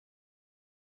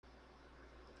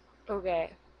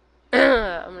Okay.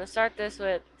 I'm gonna start this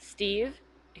with Steve.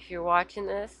 If you're watching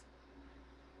this,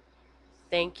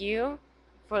 thank you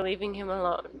for leaving him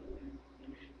alone.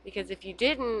 Because if you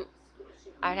didn't,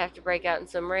 I'd have to break out in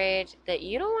some rage that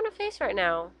you don't want to face right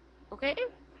now. Okay?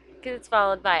 Because it's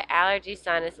followed by allergy,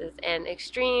 sinuses, and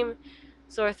extreme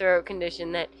sore throat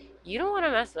condition that you don't want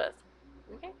to mess with.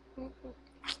 Okay?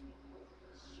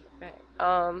 Right.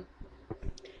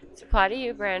 So apply to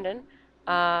you, Brandon.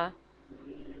 Uh,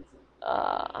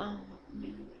 uh,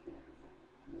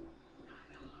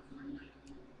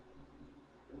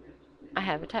 I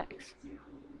have a text.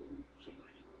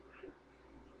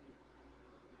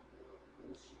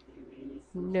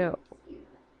 No.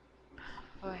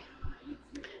 Boy.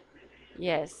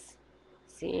 Yes.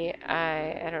 See,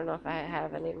 I don't know if I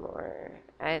have any more.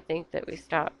 I think that we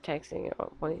stopped texting at one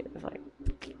point. It was like,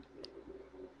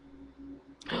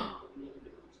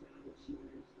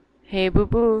 hey, boo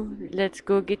boo, let's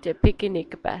go get a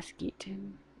picnic basket.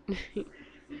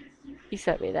 You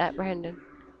sent me that, Brandon.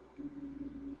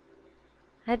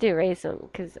 I had to erase them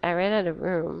because I ran out of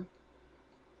room.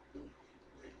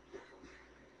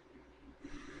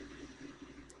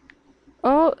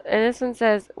 Oh, and this one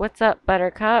says, "What's up,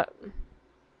 Buttercup?"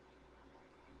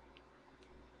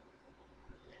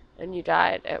 And you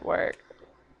died at work.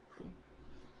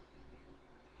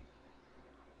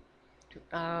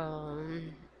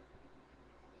 Um,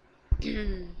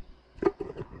 and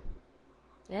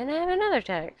I have another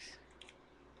text.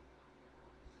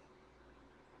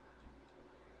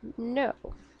 No.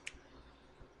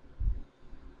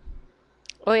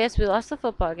 Oh yes, we lost the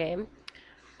football game.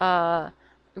 I'm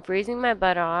freezing my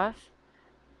butt off,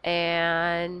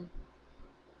 and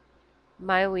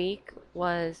my week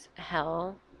was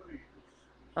hell.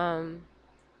 Um,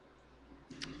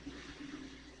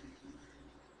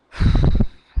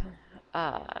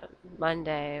 uh,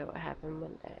 Monday, what happened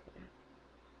Monday?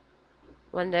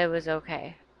 Monday was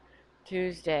okay.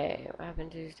 Tuesday, what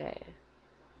happened Tuesday?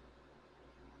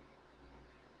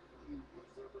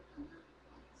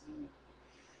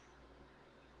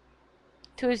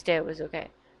 Tuesday was okay.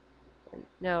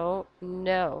 No,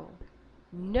 no,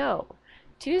 no.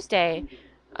 Tuesday,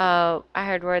 I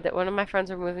heard word that one of my friends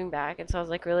were moving back, and so I was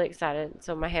like really excited.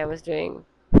 So my hand was doing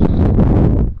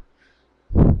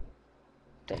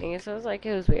thing, so I was like,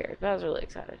 it was weird, but I was really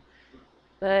excited.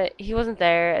 But he wasn't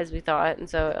there as we thought, and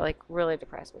so it like really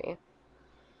depressed me.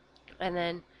 And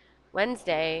then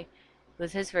Wednesday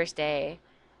was his first day,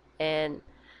 and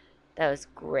that was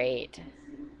great.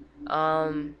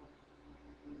 Um,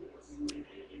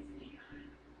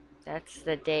 that's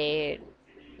the day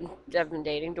I've been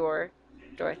dating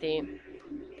Dorothy.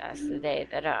 That's the day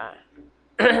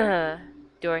that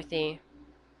Dorothy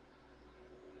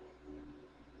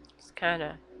just kind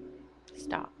of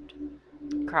stopped,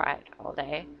 cried all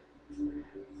day.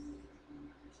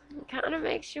 It kind of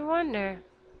makes you wonder.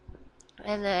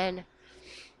 And then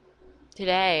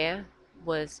today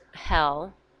was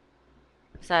hell.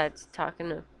 Besides talking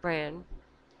to Bran,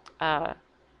 uh,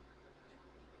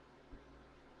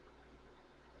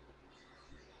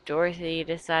 Dorothy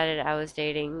decided I was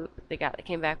dating the guy that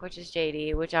came back, which is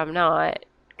JD, which I'm not,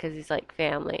 because he's like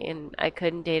family, and I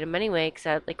couldn't date him anyway, because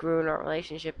I'd like ruin our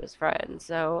relationship as friends.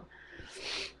 So,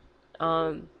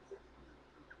 um,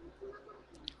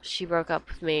 she broke up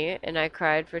with me, and I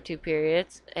cried for 2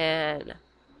 periods, and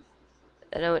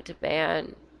then I went to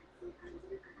band,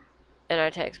 and I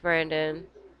text Brandon,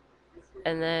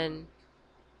 and then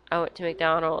I went to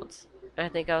McDonald's. I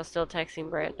think I was still texting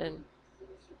Brandon.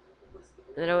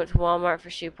 And then I went to Walmart for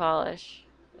shoe polish.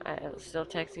 I was still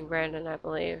texting Brandon, I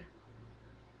believe.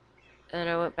 And then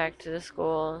I went back to the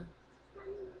school.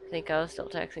 I think I was still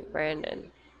texting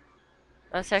Brandon.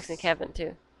 I was texting Kevin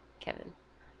too. Kevin.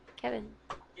 Kevin.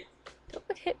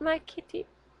 Don't hit my kitty.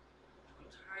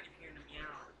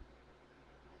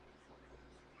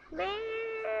 Meow.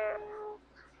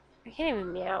 I can't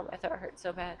even meow. My throat hurts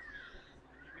so bad.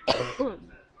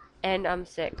 And I'm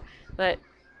sick. But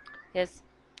yes,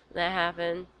 that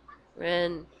happened.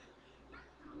 And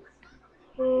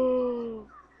I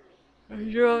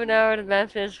drove an hour to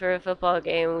Memphis for a football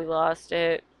game. We lost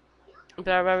it. But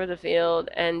I remember the field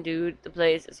and dude, the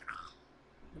place is.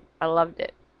 I loved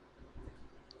it.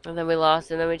 And then we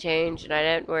lost, and then we changed, and I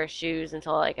didn't wear shoes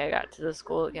until like I got to the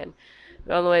school again.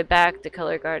 But on the way back, the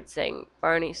color guard sang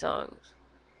Barney songs.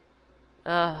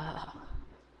 Oh,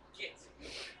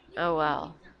 oh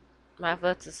well. My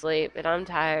foot's asleep, and I'm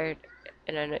tired,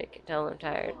 and I know you can tell I'm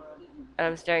tired. And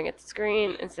I'm staring at the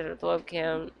screen instead of the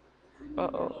webcam. Uh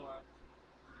oh.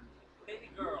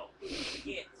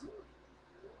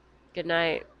 Good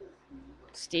night,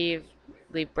 Steve.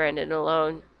 Leave Brandon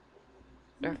alone.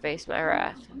 or face my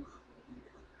wrath.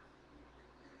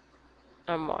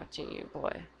 I'm watching you,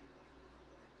 boy.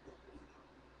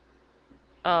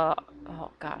 Uh,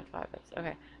 oh God, 5 minutes.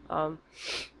 Okay. Um,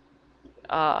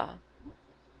 uh,